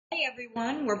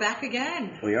Everyone, we're back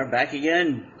again. We are back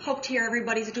again. Hope to hear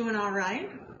everybody's doing all right.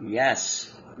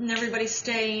 Yes. And everybody's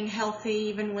staying healthy,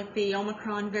 even with the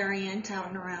Omicron variant out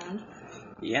and around.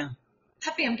 Yeah.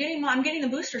 Happy, I'm getting the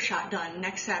booster shot done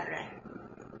next Saturday.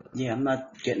 Yeah, I'm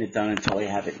not getting it done until I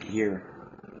have it here.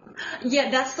 Yeah,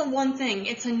 that's the one thing.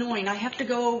 It's annoying. I have to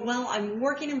go, I'm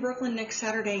working in Brooklyn next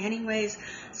Saturday anyways,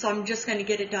 so I'm just going to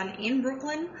get it done in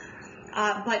Brooklyn.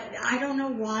 But I don't know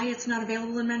why it's not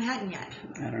available in Manhattan yet.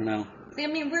 I don't know. I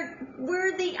mean,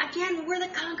 we're the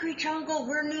concrete jungle.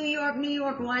 We're New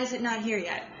York. Why is it not here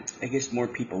yet? I guess more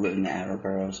people live in the outer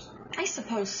boroughs. I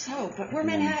suppose so, but we're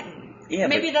Manhattan. Yeah,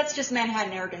 maybe that's just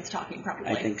Manhattan arrogance talking, probably.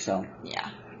 I think so. Yeah.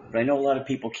 But I know a lot of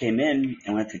people came in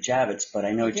and went to Javits, but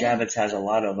I know Javits has a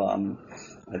lot of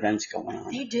events going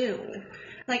on. They do.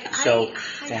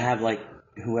 To have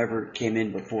whoever came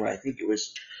in before, I think it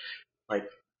was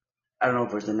I don't know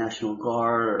if it was the National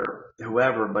Guard or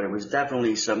whoever, but it was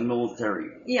definitely some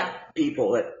military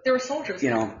people that there were soldiers.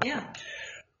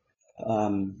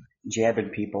 jabbing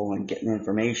people and getting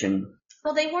information.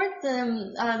 Well, they weren't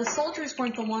the soldiers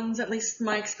weren't the ones, at least in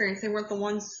my experience, they weren't the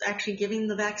ones actually giving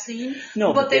the vaccine.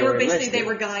 No, but they were basically enlisted. They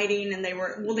were guiding and they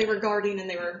were guarding and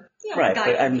they were right.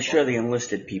 Guiding But I'm people. sure the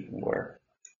enlisted people were.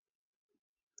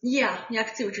 Yeah, I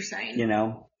can see what you're saying.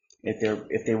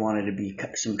 If they wanted to be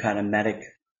some kind of medic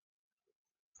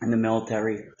in the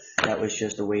military, that was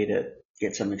just a way to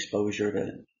get some exposure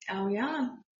to. Oh yeah.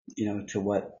 To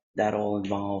what that all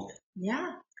involved.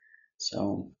 Yeah.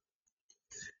 So.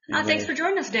 Thanks for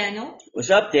joining us, Daniel. What's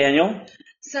up, Daniel?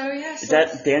 So yeah. Is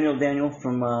that Daniel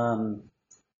from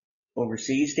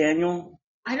overseas, Daniel?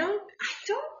 I don't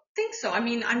think so. I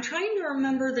mean, I'm trying to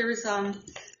remember. There's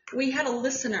we had a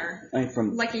listener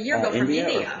from a year ago from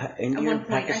India at one point.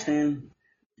 Pakistan.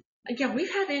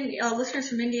 We've had listeners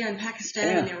from India and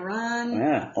Pakistan and Iran.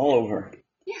 Yeah, all over.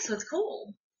 Yeah, so it's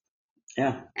cool.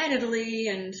 Yeah. And Italy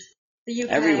and the UK.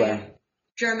 Everywhere.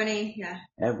 Germany, yeah.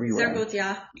 Everywhere.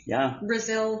 Zergotia. Yeah.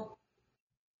 Brazil.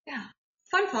 Yeah.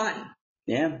 Fun.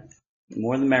 Yeah.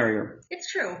 More the merrier.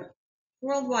 It's true.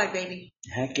 Worldwide, baby.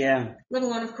 Heck yeah. Let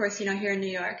alone, of course, here in New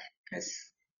York. Because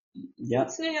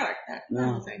it's New York, that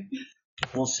whole thing.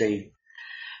 We'll see.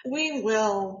 We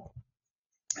will.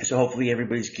 So hopefully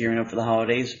everybody's gearing up for the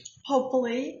holidays.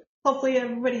 Hopefully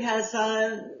everybody has,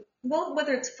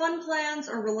 whether it's fun plans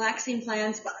or relaxing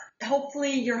plans, but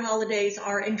hopefully your holidays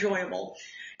are enjoyable.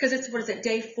 Because it's,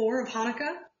 day 4 of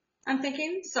Hanukkah, I'm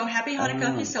thinking. So happy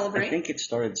Hanukkah if you celebrate. I think it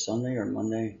started Sunday or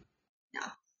Monday. Yeah.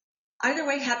 Either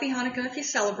way, happy Hanukkah if you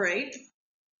celebrate.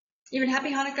 Even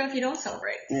happy Hanukkah if you don't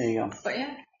celebrate. There you go. But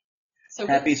yeah. So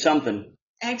happy something.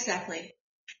 Exactly.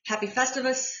 Happy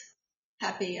Festivus.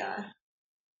 Happy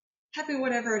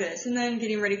whatever it is, and then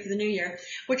getting ready for the new year,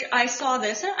 which I saw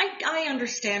this, and I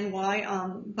understand why,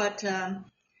 but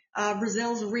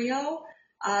Brazil's Rio,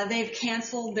 they've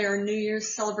canceled their New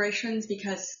Year's celebrations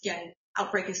because, again,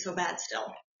 outbreak is so bad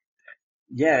still.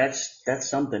 Yeah, that's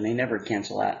something. They never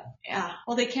cancel that. Yeah,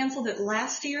 well, they canceled it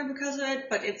last year because of it,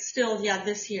 but it's still,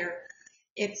 this year,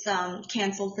 it's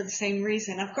canceled for the same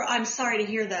reason. Of course, I'm sorry to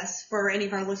hear this for any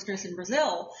of our listeners in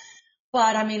Brazil.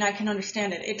 But I mean, I can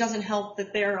understand it. It doesn't help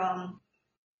that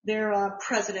their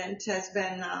president has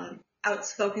been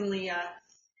outspokenly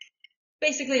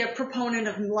basically a proponent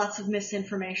of lots of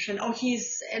misinformation.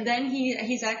 He's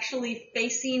actually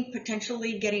facing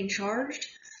potentially getting charged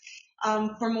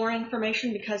for more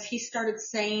information because he started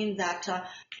saying that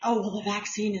the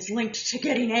vaccine is linked to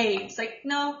getting AIDS.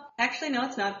 No, actually no,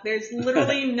 it's not. There's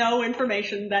literally no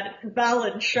information that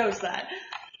valid shows that.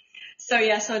 So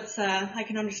it's, I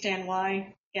can understand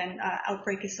why, again,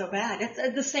 outbreak is so bad.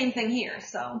 It's the same thing here,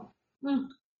 so.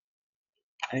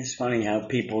 It's funny how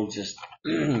people just,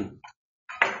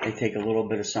 they take a little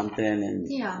bit of something and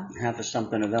half of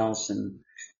something else and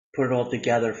put it all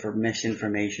together for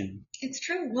misinformation. It's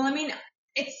true. Well, I mean,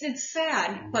 it's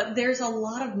sad, but there's a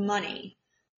lot of money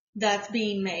that's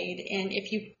being made, and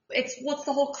what's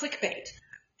the whole clickbait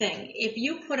thing? If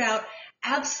you put out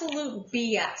absolute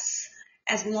BS,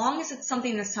 as long as it's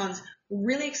something that sounds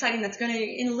really exciting, that's going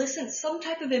to elicit some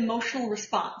type of emotional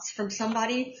response from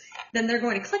somebody, then they're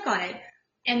going to click on it,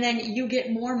 and then you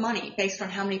get more money based on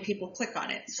how many people click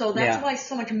on it. So that's why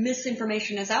so much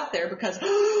misinformation is out there, because,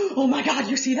 oh my God,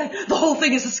 you see that? The whole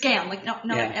thing is a scam.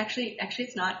 No, actually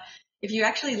it's not. If you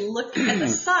actually look at the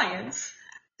science,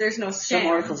 there's no scam. Some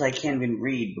articles I can't even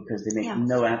read because they make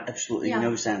absolutely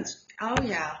no sense. Oh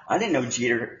yeah. I didn't know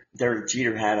Jeter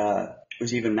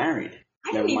was even married.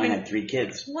 Never mind, had 3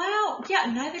 kids. Wow.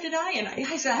 Yeah, neither did I. And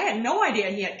I had no idea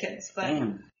he had kids. But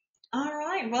damn. All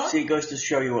right. Well. See, it goes to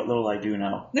show you what little I do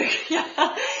know.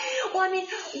 Yeah. Well, I mean,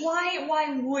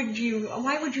 why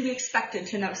would you be expected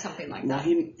to know something like that?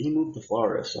 Well, he moved to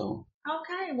Florida, so.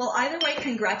 Okay. Well, either way,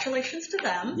 congratulations to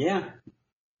them. Yeah.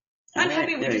 I'm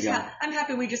happy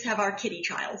we just have our kitty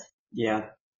child. Yeah.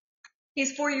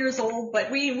 He's 4 years old,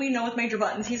 but we know with Major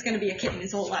Buttons he's going to be a kitten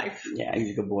his whole life. Yeah,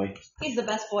 he's a good boy. He's the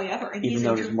best boy ever. And even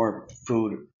though there's more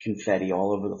food confetti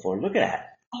all over the floor. Look at that.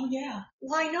 Oh yeah.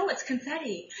 Well, I know it's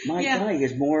confetti. My God,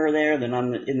 there's more there than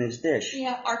in this dish.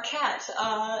 Yeah, our cat,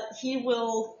 he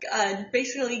will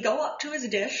basically go up to his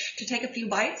dish to take a few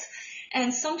bites,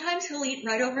 and sometimes he'll eat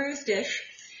right over his dish.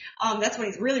 That's when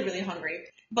he's really, really hungry.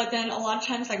 But then a lot of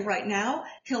times, like right now,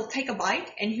 he'll take a bite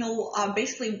and he'll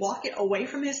basically walk it away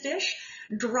from his dish,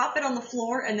 drop it on the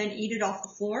floor, and then eat it off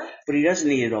the floor. But he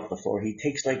doesn't eat it off the floor. He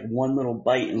takes like one little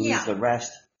bite and leaves the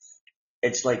rest.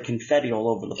 It's like confetti all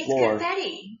over the floor. It's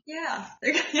confetti. Yeah.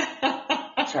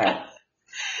 That's right.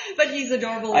 But he's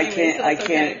adorable anyway, I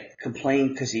can't complain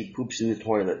because he poops in the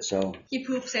toilet, so. He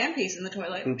poops and pees in the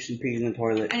toilet. Poops and pees in the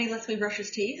toilet. And he lets me brush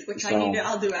his teeth, which so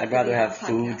I'll do after I'd rather have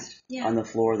food on the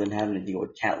floor than having to deal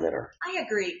with cat litter. I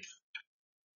agree.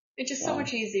 It's just so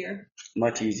much easier.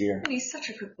 Much easier. And he's such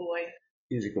a good boy.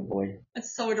 He's a good boy.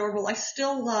 It's so adorable.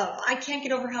 I can't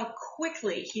get over how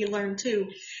quickly he learned too.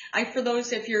 For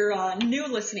those, if you're new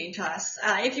listening to us,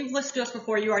 if you've listened to us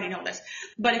before, you already know this.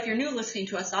 But if you're new listening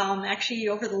to us, actually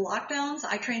over the lockdowns,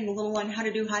 I trained the little one how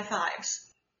to do high fives.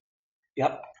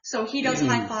 Yep. So he does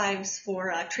high fives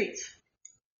for treats.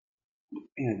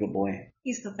 Yeah, good boy.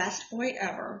 He's the best boy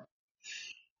ever.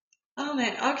 Oh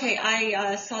man. Okay,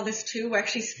 I saw this too.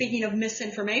 Actually, speaking of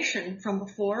misinformation from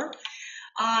before.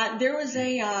 There was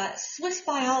a Swiss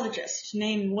biologist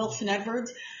named Wilson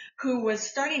Edwards who was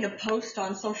starting to post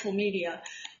on social media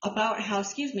about how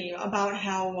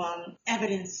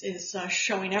evidence is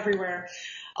showing everywhere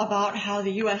about how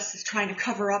the U.S. is trying to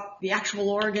cover up the actual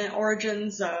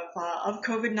origins of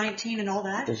COVID-19 and all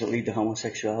that. Does it lead to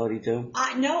homosexuality too?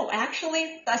 No,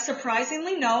 actually,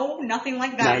 surprisingly, no, nothing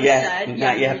like that. Not yet,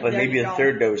 not yet, but maybe the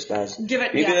third dose does.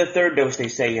 Maybe the third dose they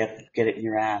say you have to get it in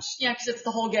your ass. Yeah, because it's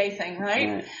the whole gay thing,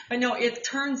 right? But no, it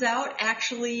turns out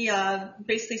actually,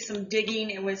 basically some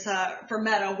digging. It was for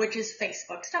Meta, which is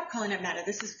Facebook. Stop calling it Meta.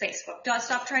 This is Facebook.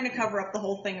 Stop trying to cover up the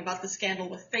whole thing about the scandal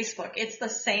with Facebook. It's the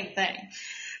same thing.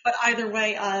 But either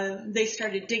way, they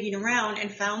started digging around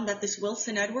and found that this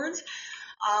Wilson Edwards,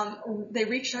 they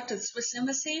reached out to the Swiss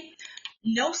embassy.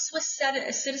 No Swiss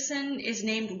citizen is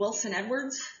named Wilson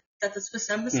Edwards that the Swiss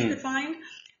embassy could find,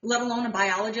 let alone a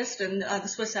biologist. And the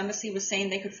Swiss embassy was saying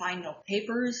they could find no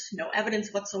papers, no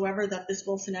evidence whatsoever that this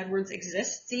Wilson Edwards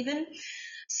exists even.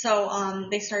 So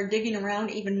they started digging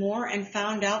around even more and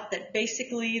found out that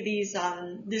basically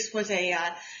this was a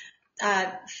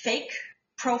fake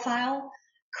profile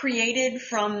created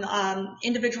from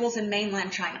individuals in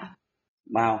mainland China.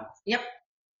 Wow. Yep.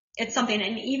 It's something.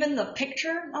 And even the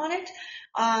picture on it,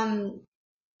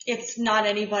 it's not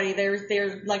anybody.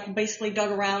 They're like basically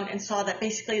dug around and saw that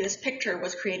basically this picture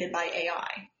was created by AI.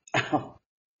 Oh.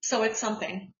 So it's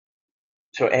something.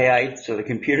 So AI, so the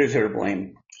computers are to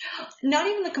blame. Not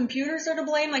even the computers are to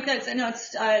blame. Like that's, no,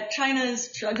 it's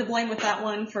China's to blame with that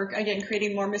one for, again,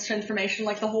 creating more misinformation.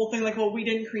 Like the whole thing, like, well, we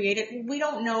didn't create it. We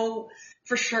don't know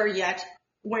for sure yet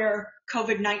where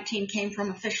COVID-19 came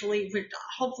from officially.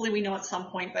 Hopefully we know at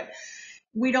some point, but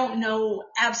we don't know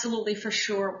absolutely for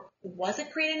sure. Was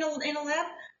it created in a lab?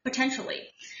 Potentially.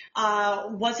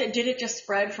 Did it just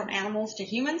spread from animals to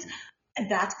humans?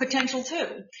 That's potential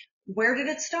too. Where did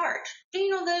it start?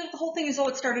 The whole thing is,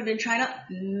 it started in China.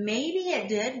 Maybe it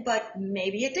did, but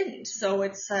maybe it didn't. So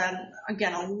it's,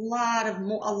 again, a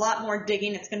lot more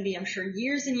digging. It's going to be, I'm sure,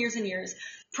 years and years and years,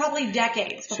 probably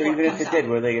decades before it comes out. So even if it did,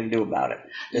 what are they going to do about it?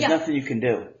 There's nothing you can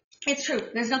do. It's true.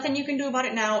 There's nothing you can do about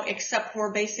it now except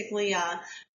for basically,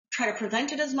 try to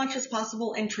prevent it as much as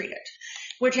possible and treat it.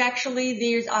 Which actually,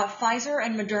 these Pfizer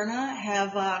and Moderna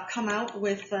have come out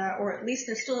with, or at least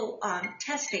they're still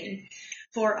testing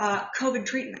for COVID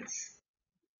treatments.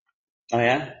 Oh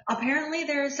yeah? Apparently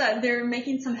they're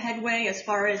making some headway as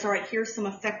far as, all right, here's some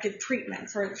effective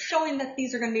treatments, or showing that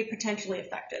these are going to be potentially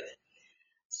effective.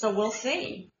 So we'll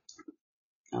see.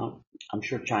 Oh, I'm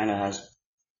sure China has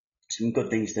some good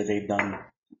things that they've done.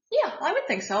 Yeah, I would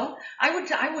think so.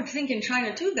 I would think in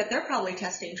China too that they're probably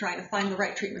testing, trying to find the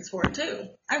right treatments for it too.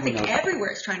 I would think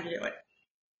everywhere is trying to do it.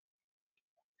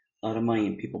 A lot of money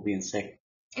in people being sick.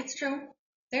 It's true.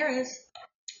 There is.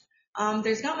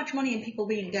 There's not much money in people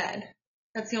being dead.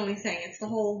 That's the only thing. It's the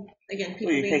whole, again, people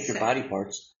being sick. You take your body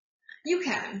parts. You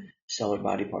can. Sell your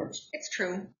body parts. It's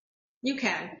true. You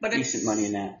can. But decent money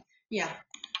in that. Yeah.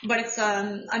 But it's,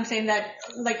 I'm saying that,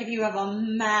 like, if you have a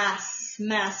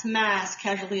mass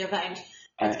casualty event,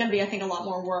 It's going to be, I think, a lot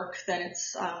more work than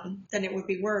it would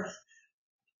be worth.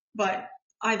 But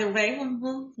either way,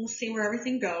 we'll see where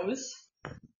everything goes.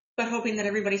 But hoping that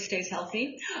everybody stays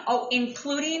healthy. Oh,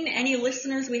 including any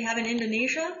listeners we have in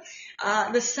Indonesia,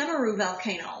 the Semeru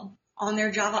volcano on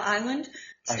their Java island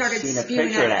started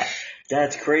spewing out.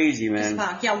 That's crazy, man.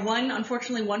 Yeah,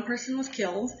 unfortunately, one person was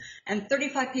killed and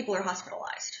 35 people are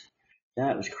hospitalized.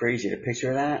 That was crazy. The picture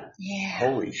of that? Yeah.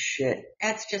 Holy shit.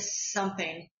 That's just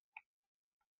something.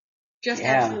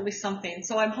 Absolutely something.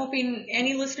 So I'm hoping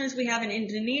any listeners we have in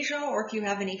Indonesia, or if you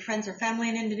have any friends or family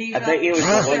in Indonesia. I bet you it was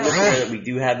the one that we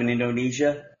do have in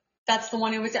Indonesia. That's the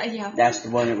one it was, yeah. That's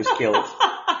the one that was killed.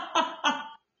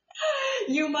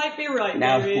 You might be right.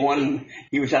 Now,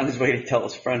 he was on his way to tell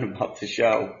his friend about the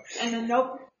show. And then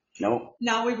nope.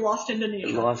 Now we've lost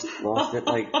Indonesia. Lost it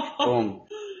like, boom.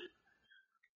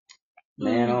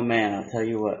 Man, oh man, I'll tell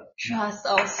you what.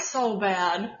 So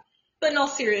bad. But in all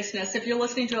seriousness, if you're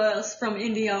listening to us from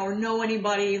India or know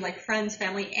anybody, like friends,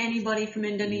 family, anybody from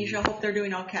Indonesia, hope they're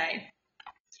doing okay.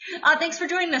 Thanks for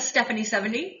joining us,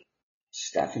 Stephanie70.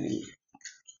 Stephanie.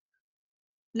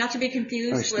 Not to be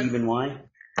confused with Stephen Y.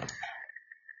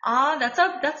 That's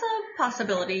a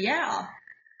possibility, yeah.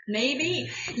 Maybe.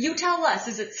 You tell us,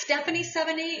 is it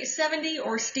Stephanie70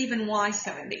 or Stephen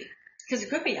Y70? Because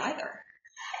it could be either.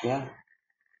 Yeah.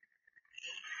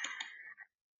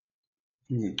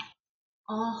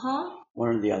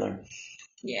 One or the other.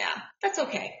 Yeah, that's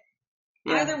okay.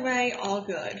 Yeah. Either way, all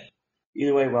good.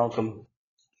 Either way, welcome.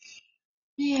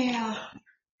 Yeah.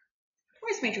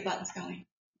 Where's Major Buttons going?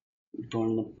 Going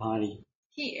to the potty.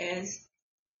 He is.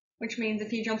 Which means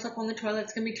if he jumps up on the toilet,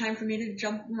 it's going to be time for me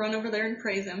to run over there and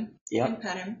praise him. Yep. And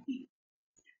pet him.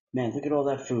 Man, look at all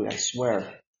that food, I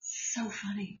swear. So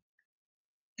funny.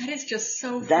 That is just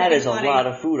so funny. That is funny. A lot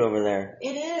of food over there.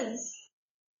 It is.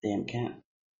 Damn cat.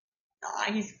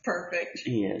 He's perfect.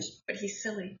 He is. But he's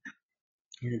silly.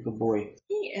 He's a good boy.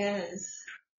 He is.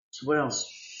 So what else?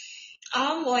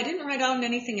 Well, I didn't write down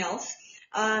anything else.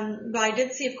 But I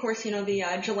did see, of course, the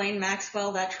Ghislaine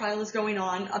Maxwell, that trial is going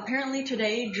on. Apparently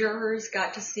today, jurors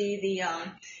got to see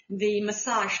the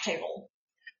massage table.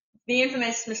 The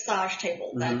infamous massage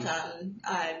table that,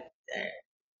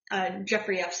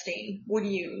 Jeffrey Epstein would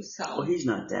use. So. Well, he's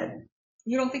not dead.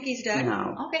 You don't think he's dead?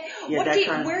 No. Okay.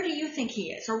 Yeah, where do you think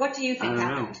he is? Or what do you think happened?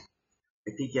 I don't know.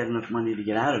 I think he had enough money to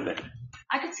get out of it.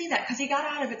 I could see that because he got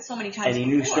out of it so many times. And he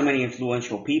knew so many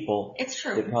influential people. It's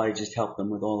true. They probably just helped him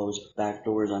with all those back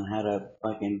doors on how to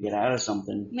fucking get out of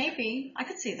something. Maybe. I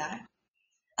could see that.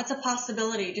 That's a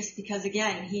possibility just because,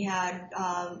 again, he had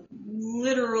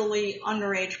literally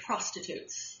underage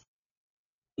prostitutes.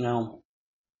 No.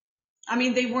 I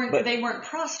mean, they weren't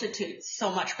prostitutes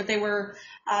so much, but they were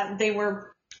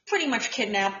pretty much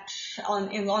kidnapped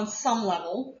on some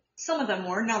level. Some of them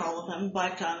were, not all of them,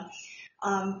 but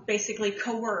basically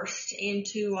coerced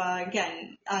into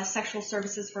sexual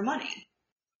services for money.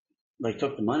 They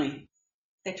took the money.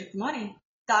 They took the money.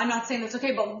 I'm not saying that's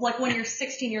okay, but like when you're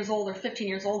 16 years old or 15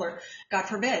 years old or, God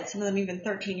forbid, some of them even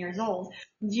 13 years old,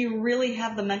 do you really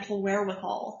have the mental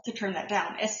wherewithal to turn that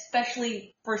down?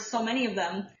 Especially for so many of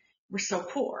them were so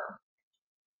poor.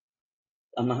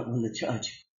 I'm not one to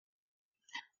judge.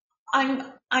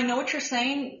 I know what you're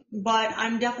saying, but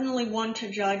I'm definitely one to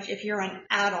judge if you're an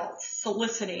adult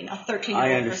soliciting a 13-year-old.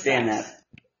 I understand that.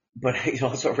 But I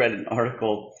also read an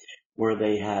article where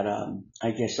they had,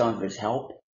 I guess some of his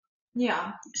help.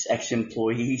 Yeah. His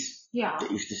ex-employees. Yeah.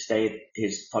 That used to stay at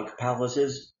his fuck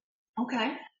palaces.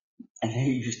 Okay. And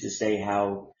they used to say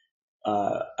how,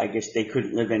 I guess they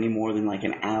couldn't live any more than like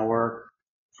an hour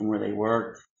from where they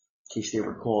worked in case they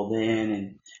were called in,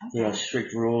 and they had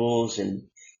strict rules and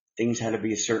things had to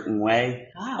be a certain way.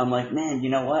 Wow. I'm like, man, you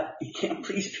know what? You can't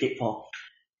please people.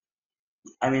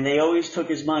 I mean, they always took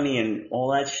his money and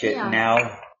all that shit. Yeah.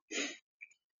 Now,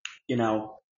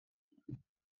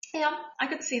 Yeah, I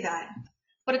could see that.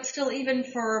 But it's still, even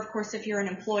for, of course, if you're an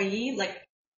employee,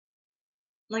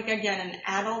 like again, an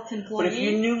adult employee. But if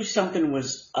you knew something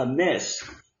was amiss,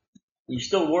 you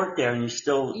still worked there and you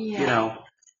still,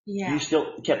 you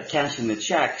still kept cashing the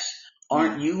checks.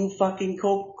 Aren't you fucking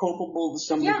culpable to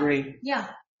some degree? Yeah.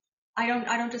 I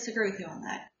don't disagree with you on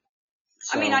that.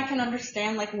 So. I mean, I can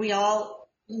understand, like, we all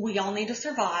need to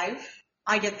survive.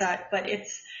 I get that, but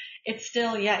it's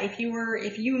still, if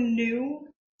you knew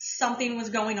something was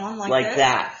going on like this,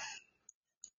 that.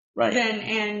 Right. Then,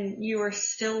 and you are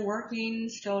still working,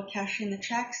 still cashing the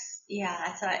checks,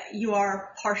 you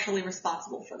are partially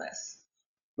responsible for this.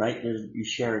 Right? You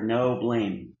share no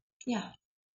blame. Yeah.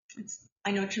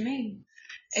 I know what you mean.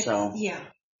 Yeah.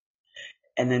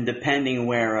 And then depending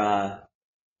where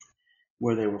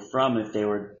they were from, if they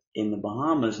were in the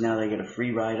Bahamas, now they get a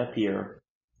free ride up here.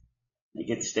 They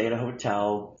get to stay at a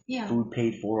hotel, food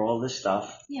paid for, all this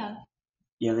stuff. Yeah.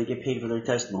 They get paid for their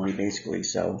testimony, basically,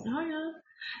 so. Oh, yeah.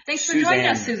 Thanks for joining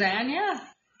us, Suzanne, yeah.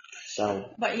 So.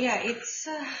 But yeah, it's,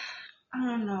 I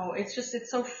don't know, it's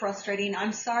so frustrating.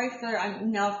 I'm sorry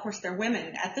now of course they're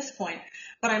women at this point,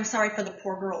 but I'm sorry for the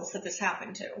poor girls that this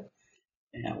happened to.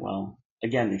 Yeah, well,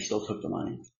 again, they still took the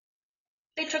money.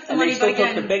 They took the money, but again. They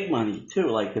still took the big money, too,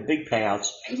 like the big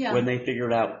payouts, when they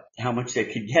figured out how much they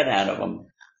could get out of them.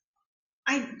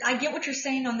 I get what you're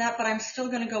saying on that, but I'm still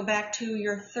going to go back to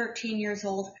you're 13 years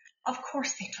old. Of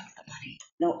course they took the money.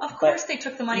 No, of course they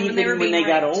took the money when they were being raped.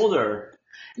 When they got older,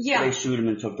 they sued them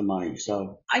and took the money,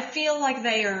 so. I feel like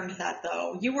they earned that,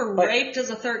 though. You were raped as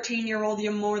a 13-year-old,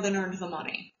 you more than earned the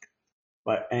money.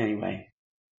 But anyway.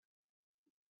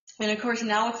 And of course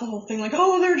now it's the whole thing like,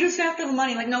 oh, they're just after the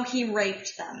money. Like, no, he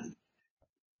raped them.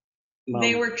 Well,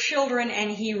 they were children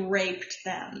and he raped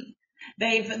them.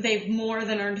 They've more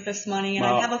than earned this money, and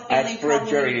I have a feeling for a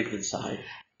jury to decide.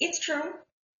 It's true.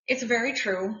 It's very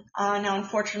true. Now,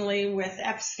 unfortunately, with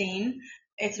Epstein,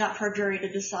 it's not for a jury to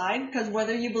decide, because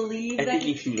whether you believe I think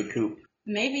he flew the coop.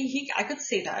 Maybe I could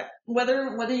see that.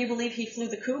 Whether you believe he flew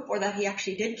the coop or that he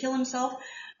actually did kill himself,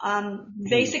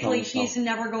 basically he's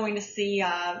never going to see,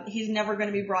 he's never going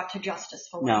to be brought to justice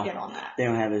for what he did on that. They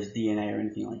don't have his DNA or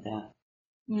anything like that.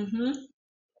 Mm-hmm.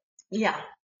 Yeah.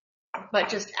 But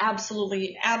just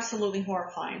absolutely, absolutely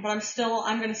horrifying. But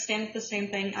I'm going to stand with the same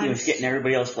thing. He's getting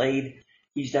everybody else laid.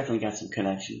 He's definitely got some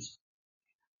connections.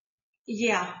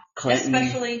 Yeah. Clinton.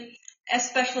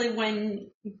 Especially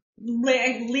when,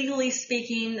 legally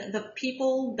speaking, the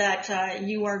people that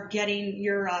you are getting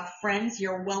your friends,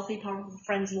 your wealthy, powerful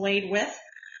friends laid with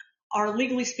are,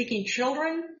 legally speaking,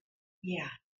 children. Yeah.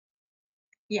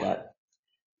 Yeah. But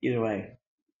either way,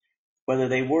 whether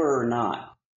they were or not,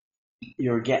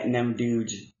 you're getting them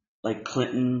dudes like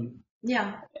Clinton.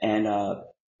 Yeah. And,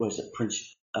 was it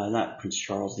not Prince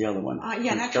Charles, the other one.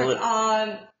 Not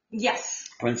Charles. Yes.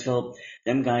 Prince Philip,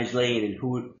 them guys laid, and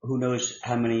who knows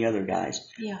how many other guys.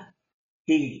 Yeah.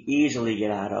 He easily get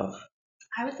out of.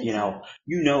 I would think so.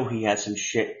 He had some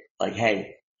shit like,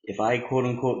 hey, if I quote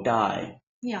unquote die.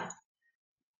 Yeah.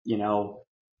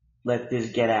 Let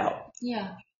this get out.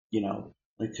 Yeah.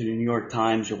 Like to the New York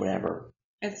Times or whatever.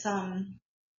 It's,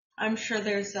 I'm sure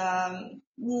there's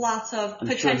lots of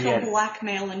potential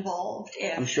blackmail involved.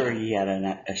 I'm sure he had an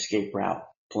escape route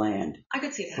planned. I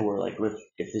could see that. To where, like,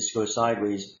 if this goes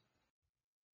sideways,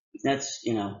 that's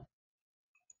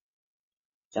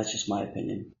just my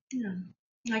opinion.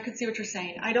 Yeah, I could see what you're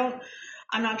saying.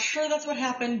 I'm not sure that's what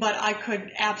happened, but I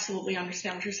could absolutely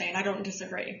understand what you're saying. I don't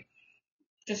disagree.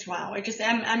 Just wow.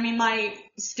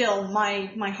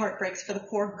 My heart breaks for the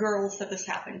poor girls that this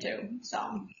happened to.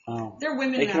 So they're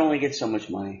women. They can only get so much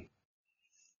money.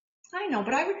 I know,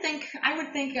 but I would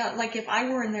think like if I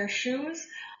were in their shoes,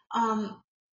 I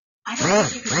don't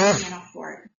think you could pay me enough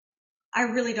for it. I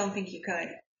really don't think you could.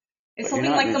 It's something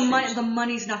like the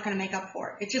money's not going to make up for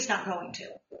it. It's just not going to.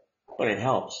 But it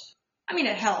helps.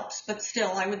 It helps, but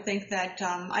still, I would think that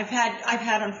I've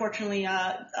had unfortunately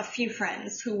a few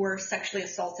friends who were sexually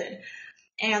assaulted,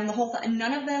 and the whole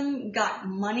none of them got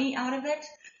money out of it.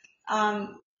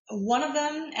 One of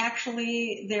them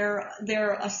actually,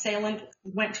 their assailant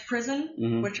went to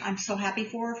prison, which I'm so happy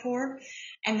for her for,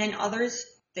 and then others,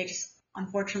 they just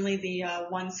unfortunately the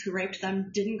ones who raped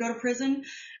them didn't go to prison.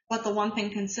 But the one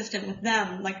thing consistent with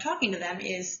them, like talking to them,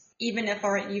 is even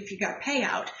if you got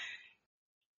payout,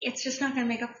 it's just not going to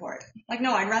make up for it. Like,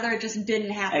 no, I'd rather it just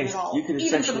didn't happen at all. You can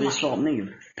essentially assault me.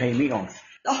 Pay me off.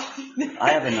 Oh.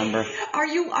 I have a number. Are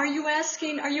you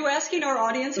asking our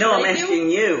audience to rape you? No, I'm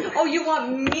asking you. Oh, you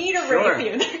want me to rape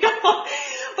you?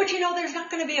 But there's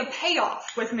not going to be a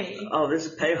payoff with me. Oh, there's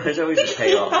a payoff. There's always a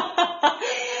payoff.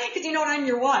 Because I'm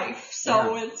your wife,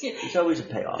 so it's always a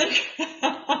payoff.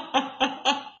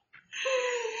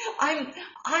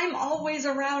 I'm always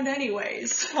around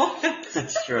anyways. So.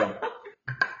 That's true.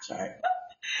 Sorry.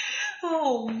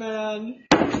 Oh man.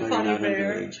 Funny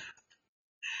bear.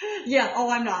 Yeah,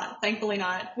 I'm not. Thankfully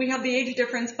not. We have the age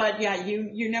difference, but yeah,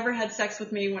 you never had sex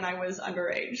with me when I was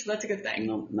underage. So that's a good thing.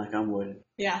 No, knock on wood.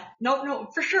 Yeah. No,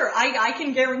 for sure. I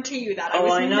can guarantee you that. I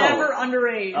was never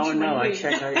underage. Oh no, I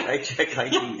check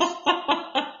IDs.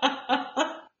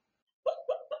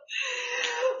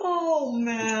 Oh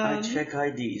man. I check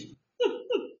IDs.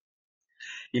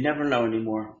 You never know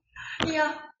anymore.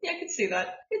 Yeah, I can see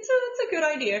that. It's a good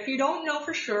idea. If you don't know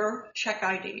for sure, check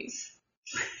IDs.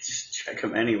 Just check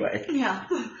them anyway. Yeah.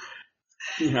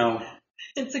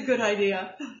 It's a good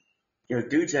idea.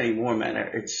 Dudes anymore, man,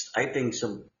 I think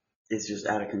it's just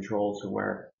out of control to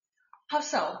where How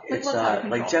so? It's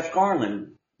like Jeff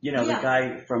Garlin, the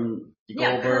guy from the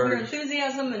Goldbergs. Curb Your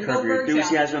Enthusiasm and Curb Your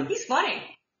Enthusiasm. Yeah. He's funny.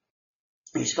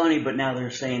 He's funny, but now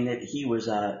they're saying that he was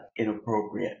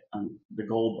inappropriate on the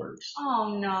Goldbergs.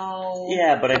 Oh no.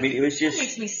 Yeah, but I mean, it was just. That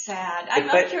makes me sad. I'm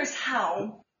curious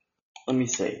how. Let me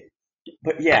see.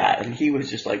 But yeah, and he was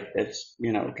just like, it's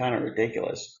kind of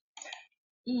ridiculous.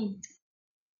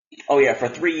 Oh yeah, for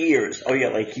 3 years. Oh yeah,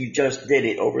 like he just did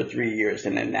it over 3 years,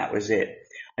 and then that was it.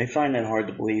 I find that hard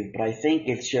to believe, but I think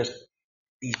it's just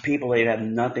these people, they have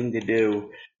nothing to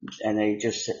do, and they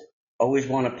just always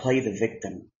want to play the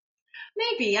victim.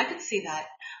 Maybe, I could see that.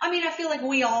 I mean, I feel like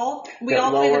we all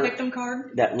play the victim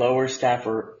card. That lower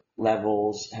staffer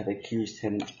levels have accused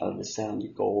him of the sound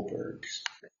Goldbergs.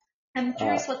 I'm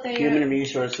curious what they... Human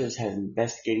Resources has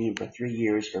investigated him for 3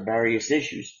 years for various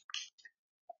issues.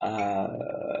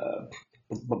 As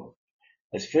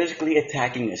physically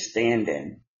attacking a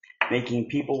stand-in, making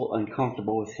people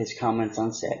uncomfortable with his comments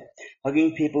on set,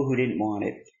 hugging people who didn't want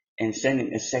it, and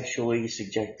sending a sexually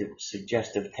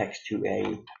suggestive text to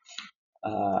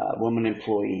a woman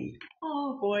employee.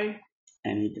 Oh boy.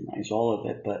 And he denies all of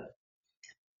it, but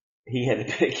he had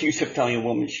been accused of telling a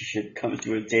woman she should come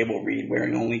to a table read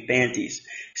wearing only panties.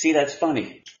 See, that's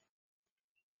funny.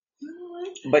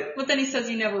 But then he says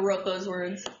he never wrote those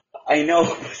words. I know,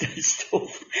 but it's still,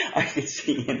 I can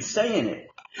see him saying it.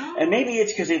 Oh. And maybe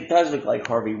it's because it does look like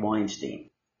Harvey Weinstein.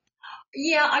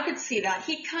 Yeah, I could see that.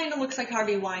 He kind of looks like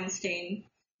Harvey Weinstein.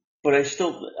 But I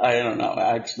don't know.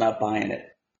 I'm just not buying it.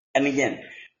 And again,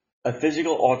 a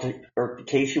physical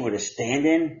altercation with a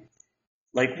stand-in?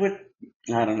 Like what?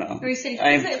 I don't know. Or you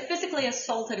said physically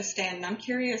assaulted a stand-in. I'm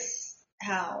curious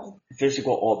how.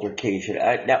 Physical altercation.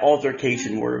 That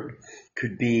altercation word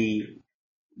could be,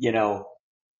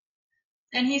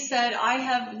 And he said,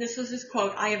 this was his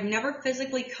quote, "I have never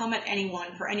physically come at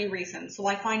anyone for any reason, so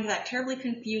I find that terribly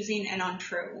confusing and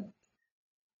untrue."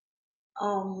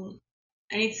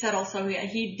 And he said also,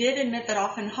 he did admit that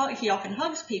he often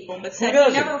hugs people, but said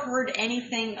he never heard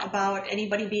anything about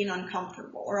anybody being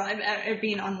uncomfortable or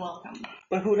being unwelcome.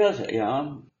 But who does it,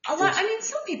 I mean,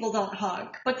 some people don't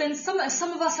hug, but then some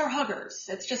of us are huggers.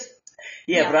 It's just...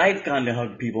 Yeah, but I've gone to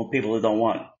hug people that don't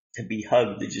want to be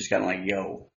hugged. They're just kind of like,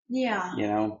 yo. Yeah.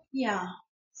 Yeah.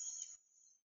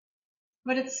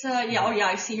 But it's,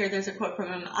 I see here there's a quote from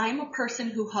him. "I'm a person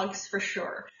who hugs for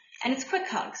sure. And it's quick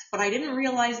hugs, but I didn't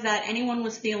realize that anyone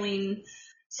was feeling,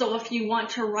 so if you want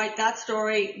to write that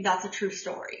story, that's a true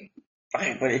story."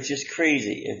 Right, but it's just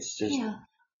crazy. It's just... Yeah.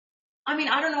 I mean,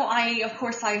 I don't know. I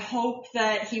hope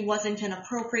that he wasn't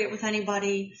inappropriate with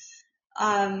anybody.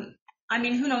 I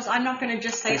mean, who knows? I'm not going to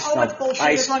just say, it's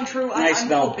bullshit, it's untrue. I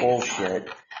smell bullshit.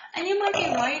 And you might be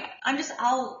right.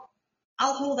 I'll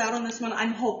hold out on this one.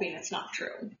 I'm hoping it's not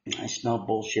true. I smell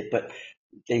bullshit, but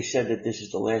they said that this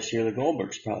is the last year of the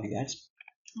Goldbergs, probably.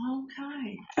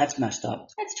 Okay. That's messed up.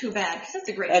 That's too bad, because that's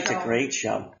a great show. That's a great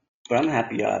show. But I'm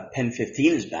happy Pen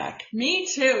 15 is back. Me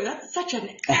too. That's such an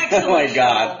excellent show. Oh my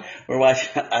God. We're watching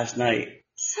it last night.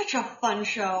 Such a fun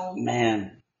show.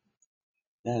 Man.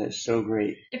 That is so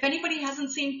great. If anybody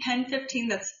hasn't seen Pen 15,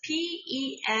 that's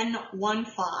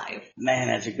PEN15. Man,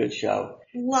 that's a good show.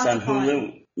 Lots of fun.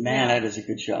 Hulu. Man, That is a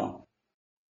good show.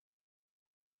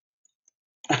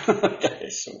 That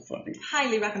is so funny.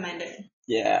 Highly recommended.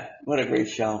 Yeah, what a great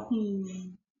show.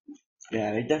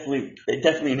 Yeah, they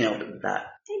definitely nailed it with that.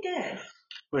 They did.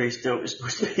 What, are you still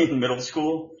supposed to be in middle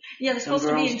school? Yeah, they're supposed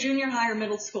to be in junior high or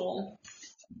middle school.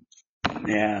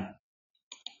 Yeah.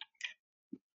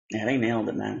 Yeah, they nailed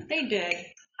it, man. They did.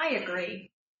 I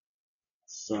agree.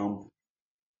 So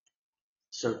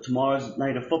tomorrow's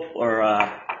night of football, or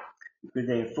good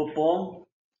day of football.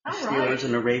 All Steelers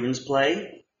and the Ravens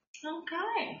play.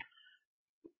 Okay.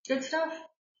 Good stuff.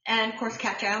 And, of course,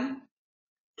 Cat Jam.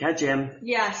 Cat Jam.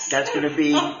 Yes. That's going to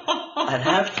be at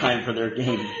halftime for their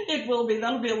game. It will be.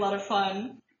 That'll be a lot of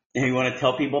fun. And you want to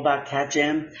tell people about Cat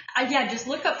Jam? Yeah, just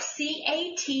look up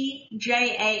CATJAM.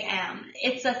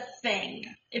 It's a thing.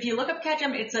 If you look up Cat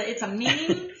Jam, it's a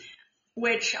meme,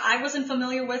 which I wasn't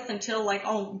familiar with until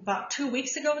about 2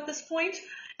 weeks ago at this point.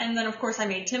 And then, of course, I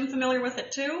made Tim familiar with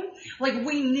it, too. Like,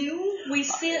 we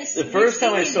see it. The first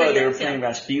time I saw it, they were playing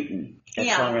Rasputin.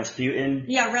 That song Rasputin.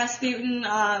 Yeah, Rasputin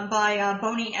by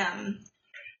Boney M.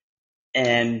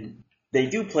 And they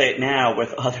do play it now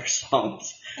with other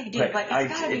songs. They do, but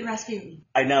it's got to be Rasputin.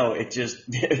 I know. It's just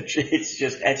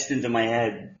etched into my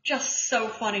head. Just so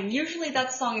funny. Usually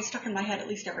that song is stuck in my head at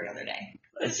least every other day.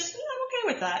 It's just, I'm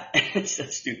okay with that. It's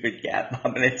a stupid cat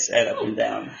bobbing its head up and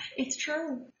down. It's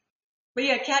true. But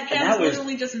yeah, Cat Jam is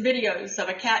literally just videos of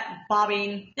a cat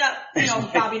bobbing,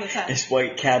 bobbing its head. This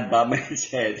white cat bobbing its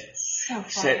head. So funny.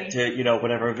 set to,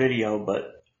 whatever video, but.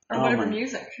 Or whatever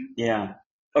music. Yeah.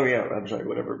 Oh yeah, I'm sorry,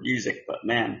 whatever music, but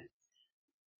man.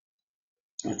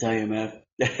 I'll tell you, man,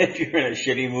 if you're in a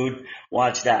shitty mood,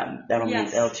 watch that.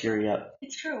 That'll cheer you up.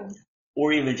 It's true.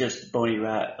 Or even just Boney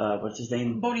Rat, what's his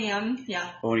name? Boney M, yeah.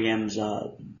 Boney M's,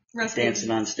 dancing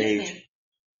on stage.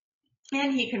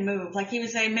 And he can move. Like he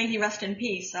was may he rest in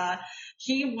peace.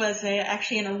 He was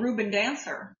actually an Aruban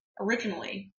dancer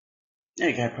originally. Yeah,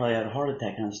 the guy probably had a heart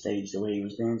attack on stage the way he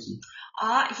was dancing.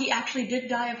 He actually did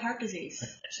die of heart disease.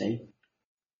 See?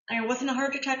 And it wasn't a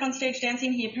heart attack on stage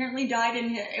dancing. He apparently died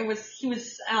he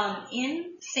was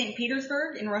in St.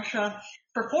 Petersburg in Russia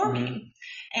performing,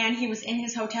 and he was in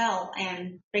his hotel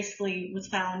and basically was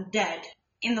found dead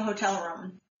in the hotel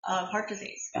room of heart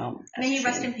disease. May he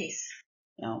rest in peace.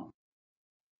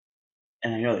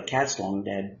 And I know the cat's long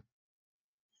dead.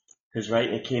 Because,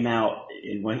 right, it came out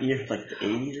in what year? Like the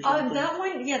 80s or something? That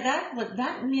one,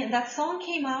 that song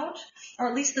came out, or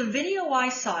at least the video I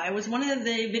saw, it was one of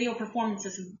the video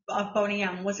performances of Boney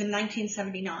M, was in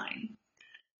 1979.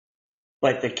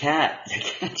 But the Cat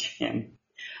Jam,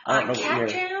 I don't know Cat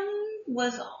what year. Jam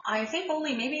was, I think,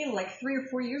 only maybe like 3 or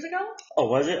 4 years ago. Oh,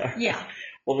 was it? Yeah.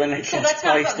 Well, then the Cat's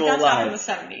probably still alive. That's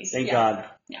not from the 70s. Thank God.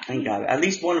 Yeah. Thank God. At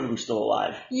least one of them's still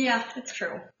alive. Yeah, that's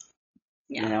true.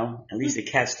 Yeah. At least the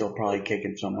cat's still probably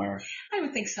kicking somewhere. I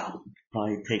would think so.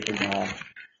 Probably taking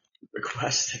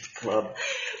requests at the club.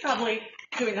 Probably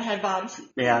doing the head bobs.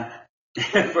 Yeah.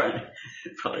 Probably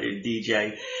a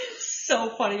DJ. So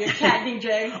funny, a cat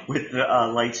DJ. With the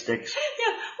light sticks.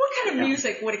 Yeah. What kind of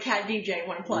music would a cat DJ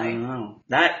want to play? I don't know.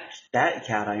 That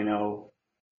cat I know,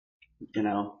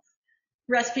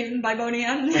 Rasputin by Boney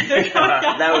M.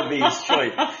 That would be his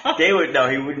choice.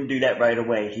 He wouldn't do that right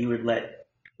away. He would let,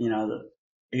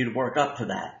 he'd work up to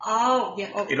that. Oh,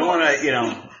 yeah. You don't want to, you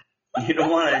don't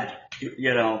want to,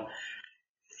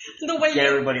 the way get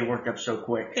everybody worked up so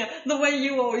quick. Yeah, the way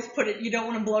you always put it, you don't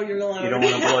want to blow your load. You don't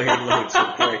want to blow your load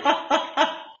so quick.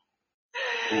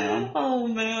 Oh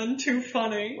man, too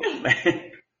funny.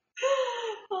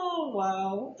 Oh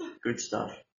wow. Good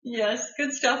stuff. Yes,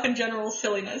 good stuff and general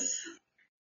silliness.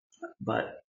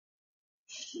 But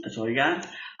that's all you got?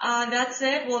 That's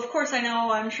it. Well, of course,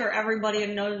 I'm sure everybody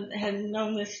had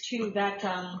known this too, that,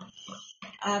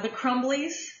 the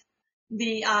Crumbleys,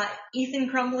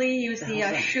 Ethan Crumbley, he was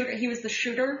the shooter, he was the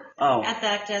shooter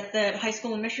at the high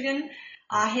school in Michigan.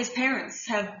 His parents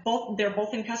they're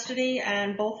both in custody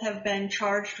and both have been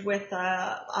charged with,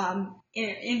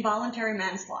 involuntary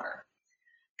manslaughter.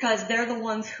 Cause they're the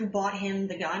ones who bought him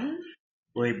the gun.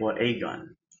 Well, he bought a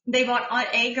gun. They bought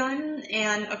a gun,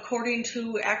 and according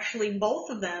to actually both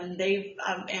of them, they've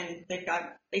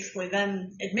got basically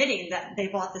them admitting that they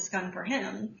bought this gun for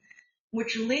him,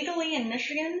 which legally in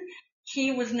Michigan,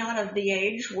 he was not of the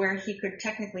age where he could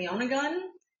technically own a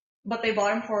gun, but they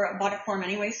bought it for him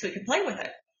anyway, so he could play with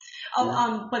it.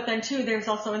 Yeah. But then too, there's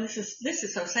also, and this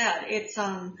is so sad.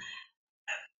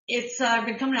 It's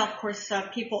been coming out, of course,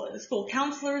 school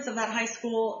counselors of that high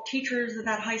school, teachers of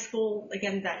that high school,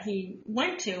 again, that he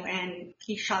went to, and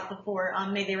he shot the 4,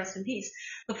 may they rest in peace,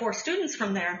 the 4 students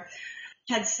from there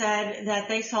had said that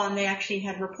they saw him, they actually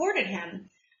had reported him,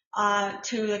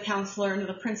 to the counselor and to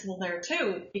the principal there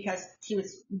too, because he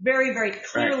was very, very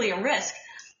clearly a risk.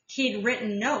 He'd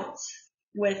written notes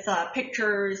with,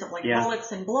 pictures of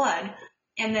bullets and blood,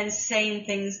 and then saying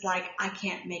things like, I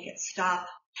can't make it stop,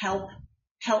 help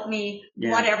me,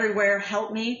 blood everywhere,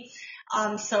 help me.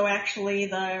 So actually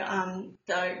when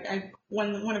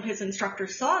one of his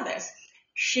instructors saw this,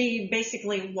 she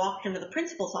basically walked into the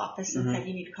principal's office and said,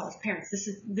 you need to call his parents.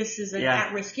 This is an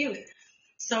at-risk youth.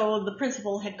 So the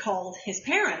principal had called his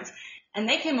parents, and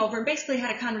they came over and basically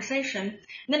had a conversation. And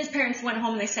then his parents went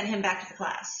home and they sent him back to the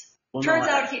class. Well,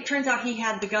 turns out he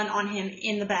had the gun on him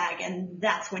in the bag, and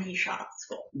that's when he shot up the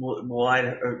school. Well, I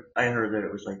heard that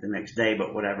it was like the next day,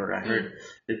 but whatever. I heard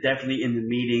that definitely in the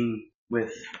meeting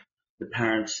with the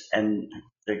parents and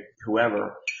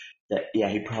whoever, that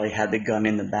he probably had the gun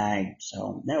in the bag.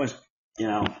 So that was,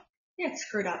 Yeah, it's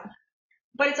screwed up.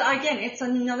 But it's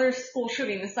another school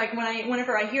shooting. It's like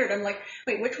whenever I hear it, I'm like,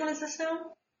 wait, which one is this now?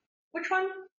 Which one?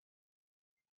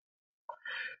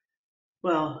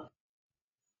 Well,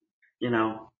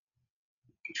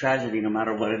 tragedy no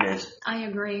matter what it is. I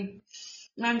agree.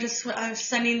 I'm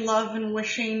sending love and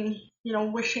wishing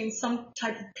some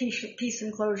type of peace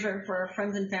and closure for our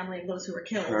friends and family of those who were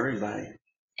killed. For everybody.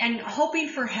 And hoping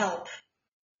for help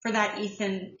for that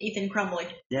Ethan Crumbley.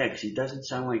 Yeah, because he doesn't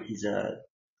sound like he's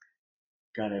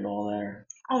got it all there.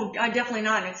 Oh, definitely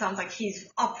not. It sounds like he's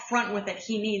up front with it.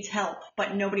 He needs help,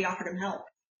 but nobody offered him help.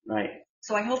 Right.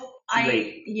 So I hope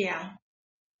Late. Yeah.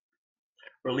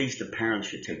 Or at least the parents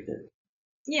should take the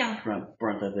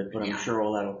brunt of it, but I'm sure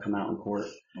all that will come out in court.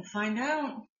 We'll find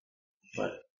out.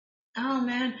 But. Oh,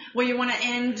 man. Well, you want to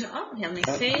end, let me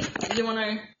see. You want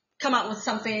to come up with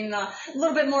something a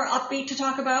little bit more upbeat to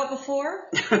talk about before?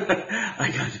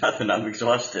 I got nothing. I'm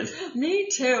exhausted. Me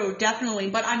too, definitely.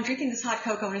 But I'm drinking this hot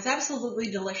cocoa and it's absolutely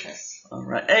delicious. All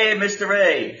right. Hey, Mr.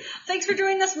 A. Thanks for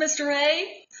doing this, Mr. A.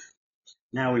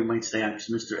 Now we might stay on because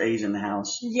Mr. A's in the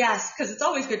house. Yes, because it's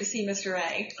always good to see Mr.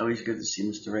 A. Always good to see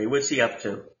Mr. A. What's he up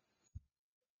to?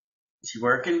 Is he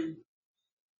working?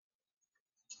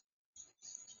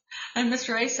 And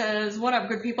Mr. A says, what up,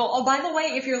 good people? Oh, by the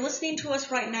way, if you're listening to us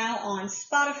right now on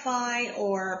Spotify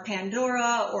or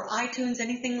Pandora or iTunes,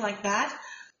 anything like that,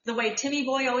 the way Timmy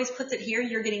Boy always puts it here,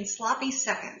 you're getting sloppy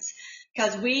seconds.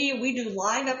 Because we do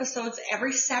live episodes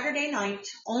every Saturday night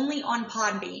only on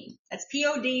Podbean. That's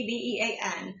Podbean.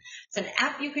 It's an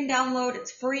app you can download.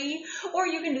 It's free. Or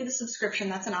you can do the subscription.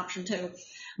 That's an option too.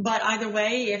 But either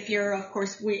way, if you're, of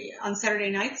course, on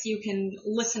Saturday nights, you can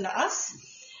listen to us.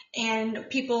 And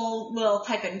people will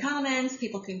type in comments.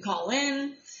 People can call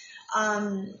in.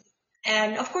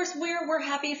 And of course, we're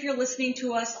happy if you're listening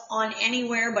to us on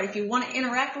anywhere. But if you want to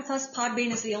interact with us,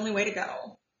 Podbean is the only way to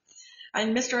go.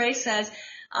 And Mr. A says,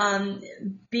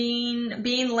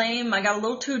 being lame, I got a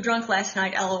little too drunk last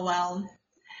night, LOL.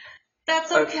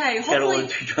 That's okay. Hopefully, got a little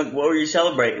too drunk. What were you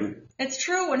celebrating? It's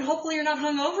true, and hopefully you're not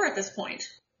hungover at this point.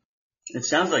 It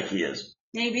sounds like he is.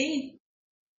 Maybe.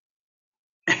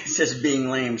 It says being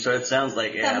lame, so it sounds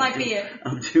like that might be it.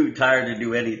 I'm too tired to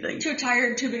do anything. Too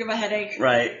tired, too big of a headache.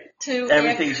 Right.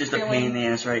 Everything's just a pain in the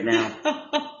ass right now.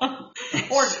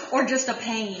 or just a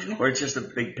pain. Or it's just a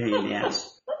big pain in the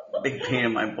ass. Big pain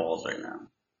in my balls right now.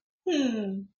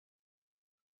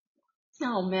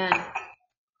 Oh, man.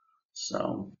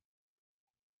 So.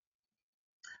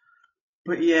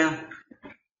 But yeah.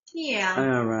 Yeah. I'm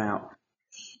gonna run out.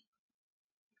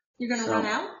 You're gonna run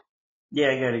out?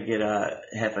 Yeah, I gotta get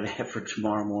half and half for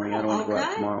tomorrow morning. I don't want to go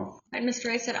out tomorrow. And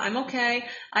Mr. A said, I'm okay.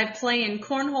 I play in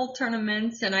cornhole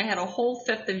tournaments and I had a whole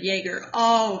fifth of Jaeger.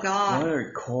 Oh, God. What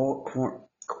are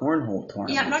cornhole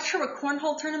tournaments? Yeah, I'm not sure what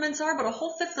cornhole tournaments are, but a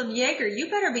whole fifth of Jaeger. You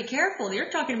better be careful. You're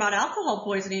talking about alcohol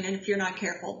poisoning and if you're not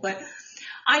careful. But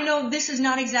I know this is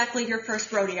not exactly your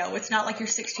first rodeo. It's not like you're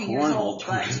 16 years old,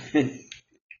 but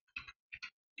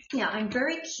yeah, I'm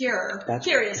very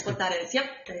curious what that is. Yep,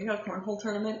 there you go, cornhole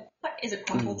tournament. What is a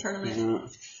cornhole tournament? Mm-hmm.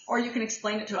 Or you can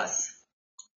explain it to us.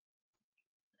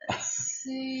 Let's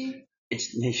see.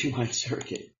 It's nationwide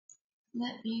circuit.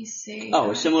 Let me see.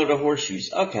 Oh, similar to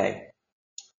horseshoes. Okay.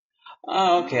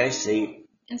 Oh, okay, I see.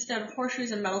 Instead of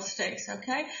horseshoes and metal stakes,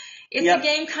 okay? It's a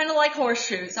game kind of like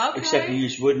horseshoes, okay? Except you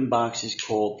use wooden boxes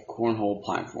called cornhole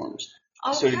platforms.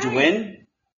 Okay. So did you win?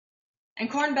 And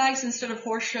corn bags instead of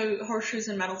horseshoes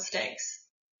and metal stakes.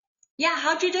 Yeah,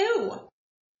 how'd you do?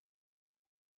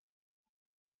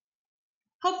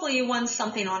 Hopefully you won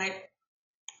something on it.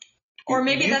 Or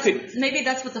maybe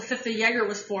that's what the fifth of Jaeger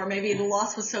was for. Maybe the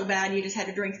loss was so bad you just had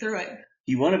to drink through it.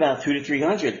 You won about 200 to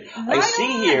 300. Right I see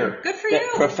on. here Good for that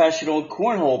you. Professional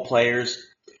cornhole players,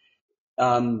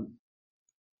 ACL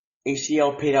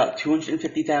paid out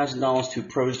 $250,000 to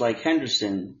pros like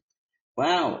Henderson.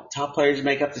 Wow, top players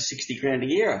make up to $60,000 a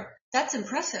year. That's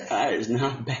impressive. That is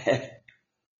not bad.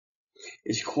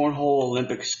 Is cornhole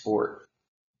Olympic sport?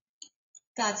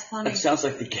 That's funny. That sounds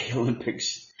like the gay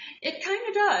Olympics. It kind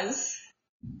of does.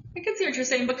 I can see what you're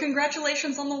saying, but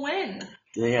congratulations on the win.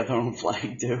 Do they have their own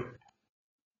flag too?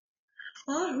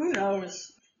 Well, who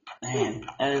knows? Man,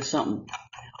 that is something.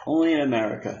 Only in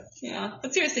America. Yeah,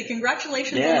 but seriously,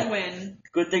 congratulations on the win.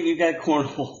 Good thing you got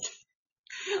cornholed.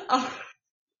 Oh.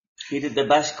 He did the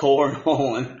best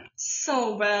cornholing.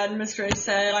 So bad, Mr. A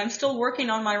said. I'm still working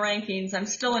on my rankings. I'm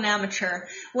still an amateur.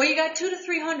 Well, you got 200 to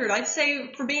 300. I'd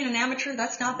say for being an amateur,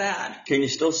 that's not bad. Can you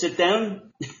still sit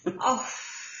down? Oh,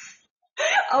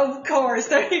 of course.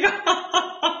 There you go.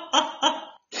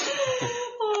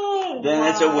 Oh, then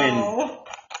that's a win.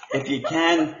 If you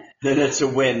can, then it's a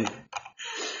win.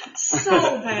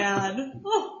 So bad.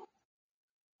 Oh.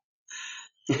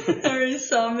 There's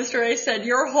Mr. A said,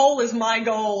 your hole is my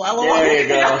goal. LOL. There you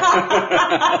go.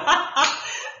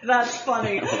 That's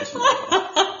funny.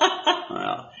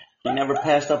 Well, he never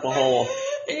passed up a hole.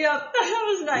 Yep, that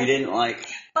was nice. He didn't like.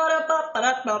 No.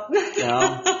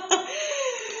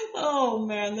 Oh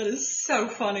man, that is so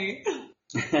funny.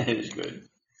 That is good.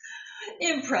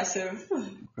 Impressive.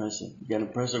 Impressive. You got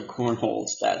impressive cornhole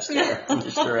stats there,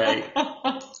 Mr. A.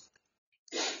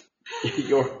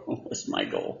 Your hole is my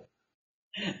goal.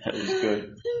 That is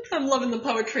good. I'm loving the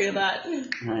poetry of that.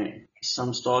 Right.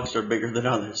 Some stalks are bigger than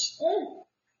others.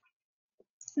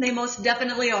 They most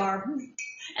definitely are.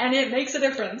 And it makes a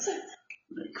difference.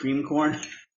 Cream corn?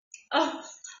 Oh,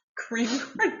 cream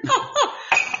corn.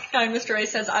 Mr. A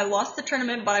says, I lost the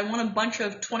tournament, but I won a bunch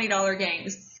of $20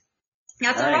 games.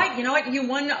 That's all right. You know what? You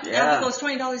won out of those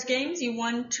 $20 games. You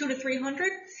won $200 to $300.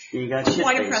 You got shit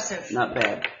Quite faced. Impressive. Not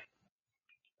bad.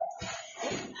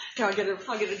 Okay, I'll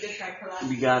get a dish bag for that.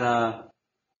 You got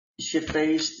shit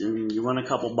faced and you won a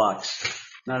couple bucks.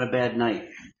 Not a bad night.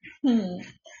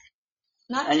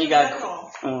 Not and too you got bad at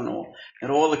all. Oh no.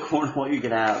 And all the cornhole you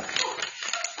could have.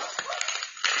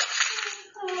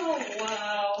 Oh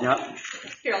wow. Yep.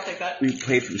 Here, I'll take that. We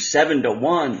played from 7 to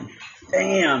 1.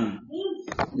 Damn.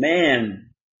 Man.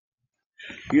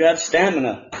 You have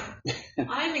stamina.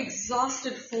 I'm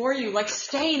exhausted for you. Like,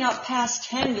 staying up past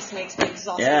 10 just makes me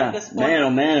exhausted at this point. Man, oh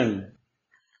man.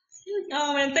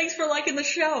 Oh man, thanks for liking the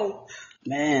show.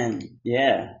 Man,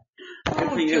 yeah. Good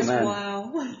for you, man.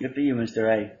 Wow. Good for you, Mr.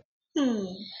 A.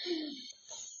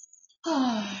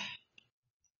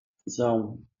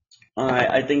 So, alright,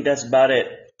 I think that's about it.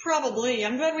 Probably.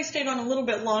 I'm glad we stayed on a little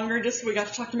bit longer just so we got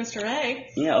to talk to Mr. A.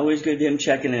 Yeah, always good to him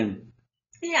checking in.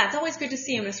 Yeah, it's always good to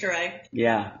see you, Mr. A.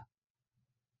 Yeah.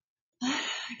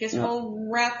 I guess we'll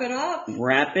wrap it up.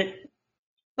 Wrap it.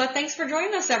 But thanks for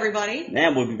joining us, everybody.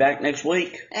 Yeah, we'll be back next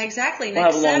week. Exactly, we'll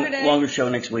next have Saturday. A longer show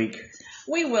next week.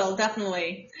 We will,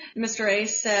 definitely. Mr. A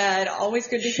said, always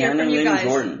good to Shannon hear from you Lynn guys.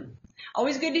 Jordan.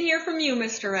 Always good to hear from you,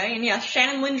 Mr. A. And yes,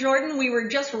 Shannon Lynn Jordan, we were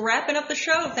just wrapping up the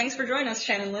show. Thanks for joining us,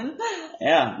 Shannon Lynn.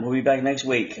 Yeah, we'll be back next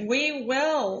week. We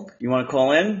will. You want to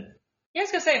call in? Yeah, I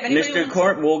was going to say, if anybody Mr.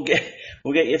 Court, we'll get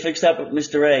you fixed up with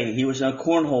Mr. A. He was in a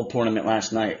cornhole tournament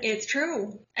last night. It's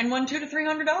true. And won $200 to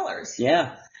 $300.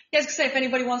 Yeah. Yeah, I was going to say, if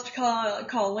anybody wants to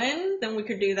call in, then we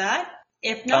could do that.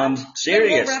 If not, serious.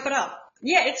 then we'll wrap it up.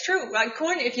 Yeah, it's true.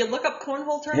 If you look up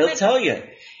cornhole tournament, he'll tell you.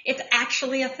 It's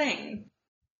actually a thing.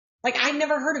 Like, I'd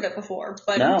never heard of it before,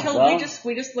 but we just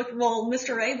looked,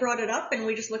 Mr. A brought it up and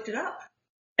we just looked it up.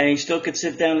 And he still could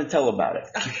sit down and tell about it.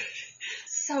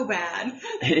 So bad.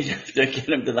 They didn't have to get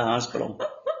him to the hospital.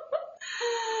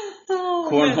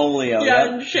 Cornholio.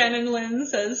 Yeah, yep. Shannon Lynn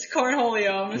says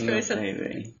Cornholio. Mr. A said,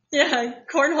 baby. Yeah,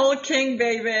 Cornhole King,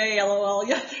 baby, LOL.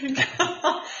 Yeah.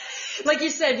 Like you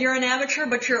said, you're an amateur,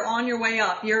 but you're on your way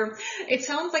up. It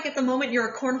sounds like at the moment you're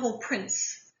a cornhole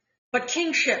prince. But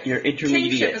kingship. You're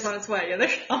intermediate. Kingship is on its way.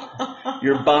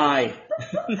 You're bi.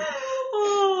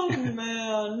 Oh,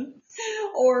 man.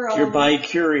 Or, you're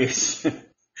bi-curious.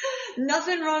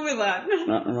 Nothing wrong with that.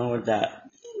 Nothing wrong with that.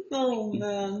 Oh,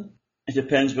 man. It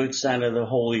depends which side of the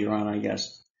hole you're on, I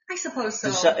guess. I suppose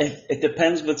so. It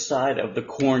depends which side of the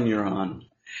corn you're on.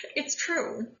 It's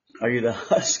true. Are you the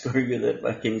husk or are you the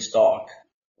fucking stalk?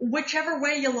 Whichever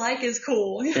way you like is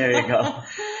cool. There you go.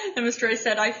 And Mr. A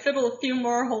said, I fiddle a few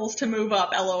more holes to move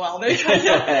up, LOL. There you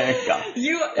go.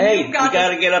 You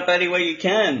gotta get up any way you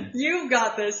can. You've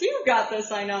got this. You've got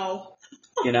this, I know.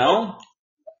 You know?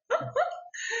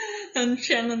 And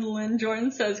Shannon Lynn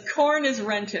Jordan says, corn is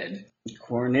rented.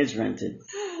 Corn is rented.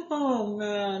 Oh,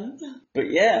 man. But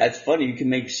yeah, it's funny. You can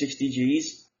make 60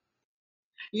 G's.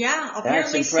 Yeah,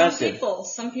 apparently some people,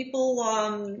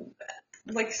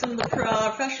 like some of the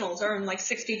professionals earn like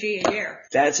 60 G a year.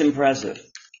 That's impressive.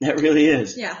 That really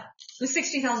is. Yeah.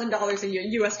 $60,000 a year,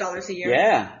 US dollars a year.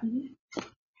 Yeah. Mm-hmm.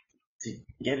 To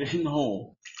get it in the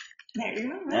hole. There you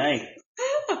go. Hey.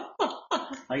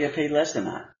 I get paid less than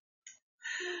that.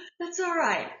 That's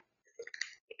alright.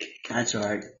 That's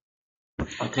alright.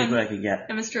 I'll take what I can get.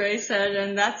 And Mr. A said,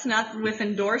 and that's not with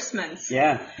endorsements.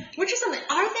 Yeah. Which is something.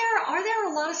 Are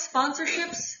there a lot of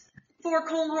sponsorships for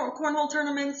cornhole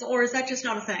tournaments, or is that just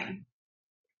not a thing?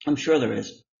 I'm sure there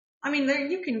is. I mean,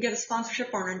 you can get a sponsorship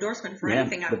or an endorsement for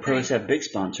anything. The pros have big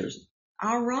sponsors.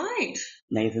 All right.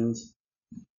 Nathan's.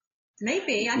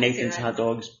 Maybe. Nathan's hot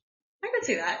dogs. I could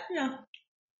see that. Yeah.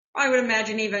 I would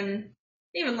imagine even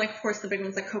like, of course, the big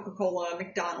ones like Coca-Cola,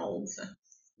 McDonald's,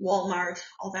 Walmart,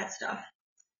 all that stuff.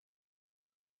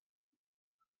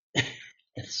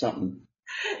 It's something.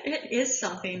 It is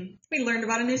something. We learned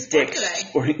about a new sport Dick's today.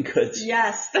 Sporting Goods.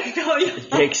 Yes. There you go.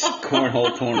 Dick's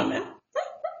Cornhole Tournament.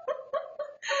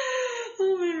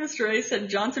 Oh, man, Mr. A said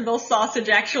Johnsonville sausage,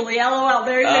 actually. LOL.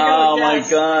 There you go. Oh, yes. My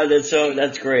God.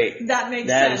 That's great. That makes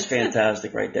sense. That is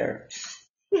fantastic right there.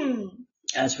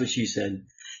 That's what she said.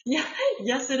 Yeah.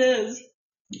 Yes, it is.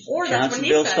 Or that's what he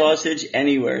said. Johnsonville sausage,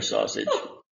 anywhere sausage.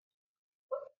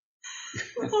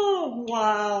 Oh,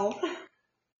 wow.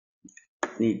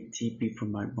 Need TP for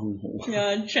my bunghole.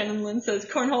 Yeah, Shannon Lynn says,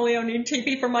 Cornholio need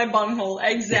TP for my bunghole.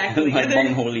 Exactly. My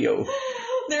bungholio.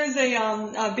 There's a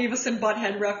Beavis and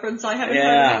Butthead reference I haven't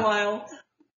heard in a while.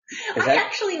 I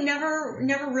actually never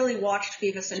really watched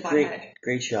Beavis and Butthead.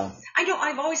 Great show. I know.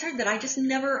 I've always heard that. I just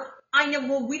never. I know.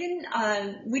 Well, we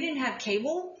didn't have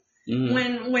cable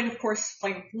when of course,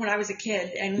 like when I was a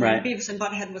kid and when Beavis and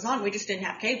Butthead was on, we just didn't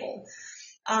have cable.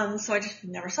 So I just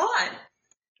never saw it.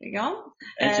 There you go.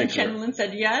 And Shannon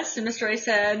said yes, and Mr. A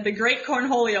said the Great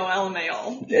Cornholio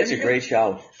LMAO. It's a great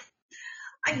show.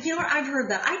 You know what? I've heard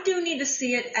that. I do need to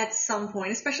see it at some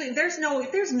point, especially there's no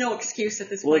excuse at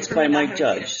this point. Well, it's by Mike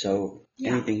Judge, so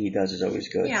anything he does is always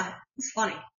good. Yeah, it's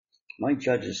funny. Mike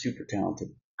Judge is super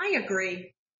talented. I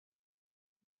agree.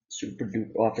 Super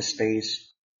duper Office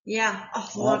Space. Yeah.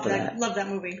 Oh, love that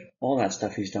movie. All that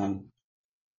stuff he's done.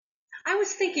 I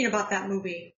was thinking about that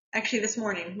movie actually this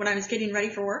morning when I was getting ready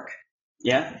for work.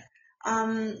 Yeah.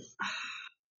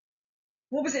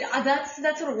 What was it? That's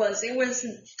what it was. It was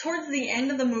towards the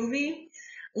end of the movie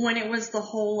when it was the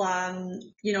whole,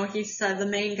 he's the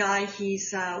main guy.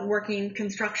 He's working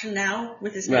construction now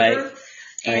with his neighbor,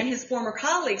 and his former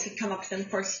colleagues had come up to them. Of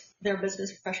course, their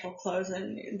business professional clothes,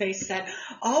 and they said,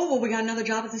 "Oh, well, we got another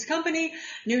job at this company.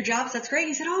 New jobs. That's great." And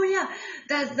he said, "Oh yeah,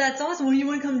 that's awesome. Well, you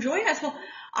want to come join us?" Well,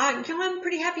 I'm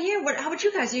pretty happy here. How about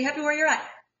you guys? Are you happy where you're at?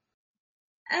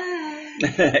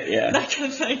 Yeah. That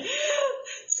kind of thing.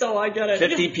 So I get it.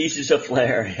 50 pieces of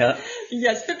flair, yeah.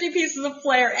 Yes, 50 pieces of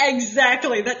flair.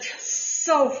 Exactly. That's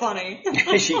so funny.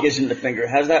 She gives him the finger.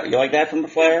 How's that? You like that from the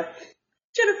Flair?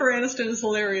 Jennifer Aniston is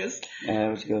hilarious. Yeah,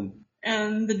 that was good.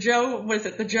 And the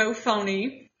Joe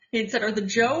Phony. He'd said, or the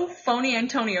Joe Phony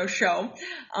Antonio show.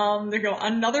 They go,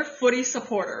 another footy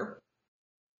supporter.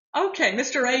 Okay,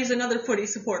 Mr. A is another footy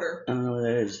supporter. I don't know what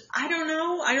that is. I don't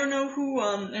know who,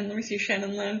 and let me see,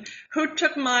 Shannon Lynn. Who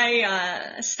took my,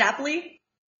 Stapley?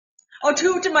 Oh,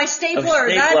 to my stapler.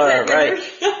 Stapler, that's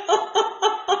it.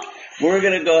 Right. We're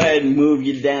going to go ahead and move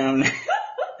you down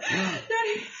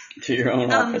to your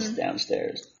own office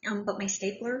downstairs. But my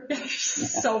stapler?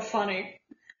 So funny.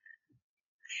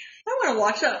 I want to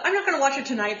watch it. I'm not going to watch it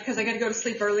tonight because I got to go to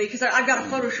sleep early because I've got a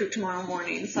photo shoot tomorrow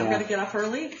morning, so I've got to get up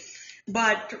early.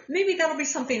 But maybe that'll be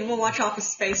something. We'll watch Office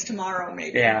Space tomorrow,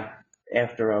 maybe. Yeah,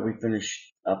 after we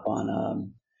finish up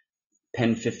on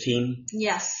Pen 15.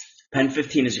 Yes. Pen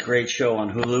 15 is a great show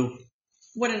on Hulu.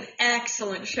 What an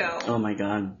excellent show. Oh, my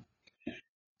God.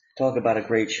 Talk about a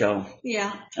great show. Yeah.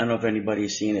 I don't know if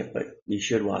anybody's seen it, but you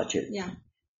should watch it. Yeah.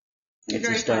 It's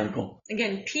hysterical. Fun.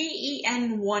 Again,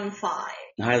 PEN15. I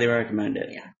highly recommend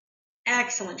it. Yeah.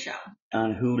 Excellent show.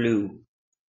 On Hulu.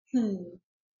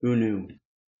 Who knew?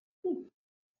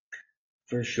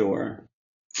 For sure.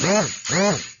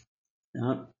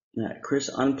 Chris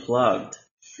Unplugged.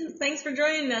 Thanks for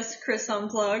joining us, Chris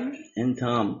Unplugged. And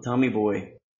Tommy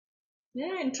Boy.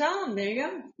 Yeah, and Tom, there you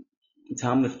go.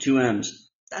 Tom with 2 M's.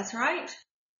 That's right.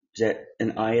 Is that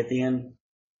an I at the end?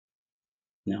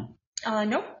 No.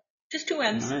 Nope. Just 2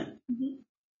 M's. All right.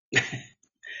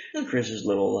 Mm-hmm. Chris's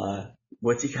little,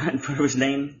 what's he got in front of his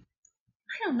name?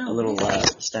 I don't know. A little,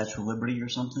 Statue of Liberty or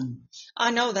something?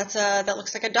 No, that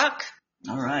looks like a duck.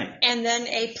 All right. And then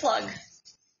a plug.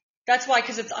 That's why,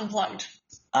 because it's unplugged.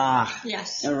 Ah.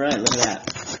 Yes. All right, look at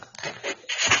that.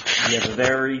 We have a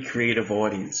very creative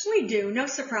audience. We do. No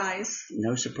surprise.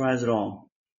 No surprise at all.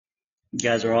 You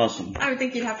guys are awesome. I would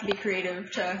think you'd have to be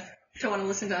creative to want to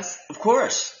listen to us. Of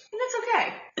course. And that's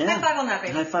okay. Yeah. High five on that,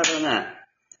 baby. High five on that.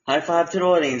 High five to the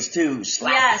audience, too.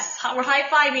 Slap. Yes. We're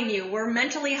high-fiving you. We're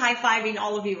mentally high-fiving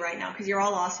all of you right now because you're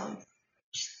all awesome.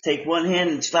 Just take one hand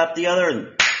and slap the other. And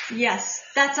yes.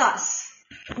 That's us.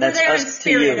 That's We're there us in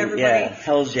spirit, to you. everybody. Yeah.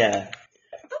 Hells yeah.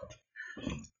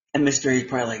 And Mr. A's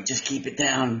probably like, just keep it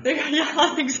down.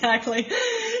 Yeah, exactly.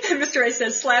 And Mr. A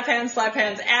says, slap hands, slap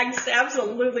hands.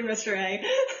 Absolutely, Mr. A.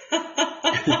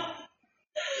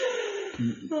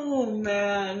 Oh,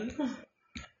 man.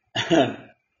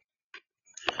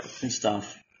 Good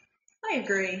stuff. I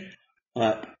agree.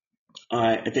 All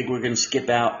right, I think we're going to skip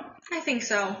out. I think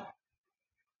so.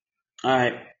 All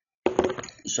right.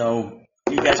 So,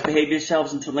 you guys behave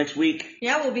yourselves until next week.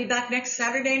 Yeah, we'll be back next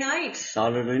Saturday night.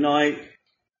 Saturday night.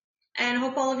 And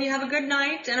hope all of you have a good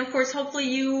night. And, of course, hopefully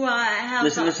you have...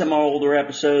 Listen to some of our older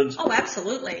episodes. Oh,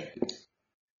 absolutely.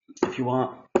 If you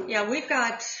want. Yeah, we've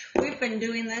been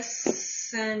doing this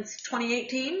since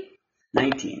 2018.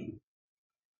 19.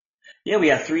 Yeah, we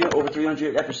have over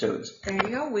 300 episodes. There you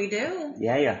go, we do.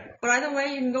 Yeah. But either way,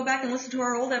 you can go back and listen to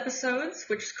our old episodes,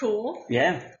 which is cool.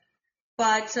 Yeah.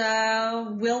 But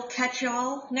we'll catch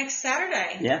y'all next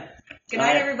Saturday. Yeah. Good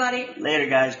night, everybody. Later,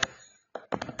 guys.